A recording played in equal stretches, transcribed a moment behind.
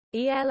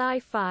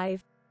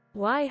ELI5.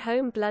 Why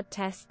home blood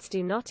tests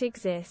do not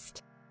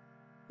exist.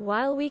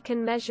 While we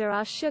can measure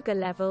our sugar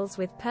levels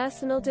with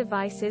personal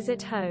devices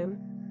at home,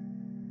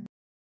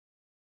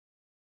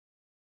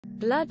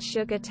 blood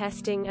sugar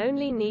testing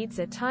only needs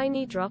a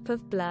tiny drop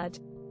of blood.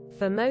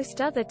 For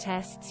most other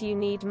tests you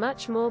need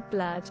much more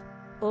blood.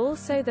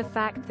 Also the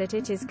fact that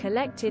it is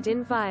collected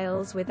in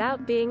vials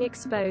without being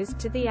exposed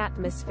to the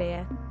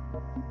atmosphere.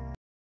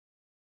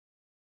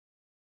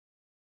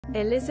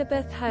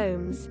 Elizabeth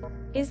Holmes.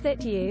 Is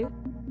that you?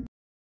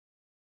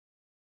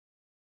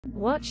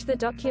 Watch the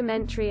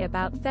documentary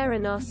about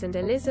Theranos and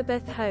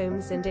Elizabeth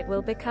Holmes and it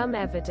will become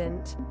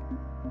evident.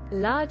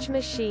 Large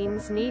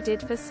machines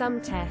needed for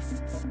some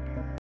tests.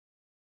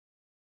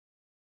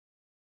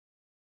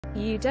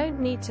 You don't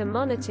need to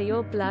monitor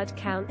your blood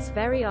counts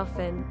very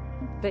often,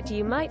 but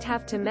you might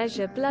have to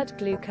measure blood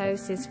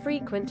glucose as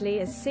frequently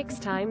as 6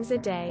 times a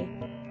day.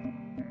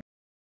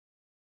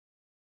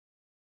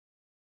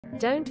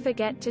 Don't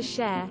forget to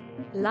share,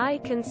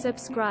 like and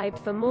subscribe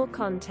for more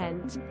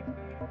content.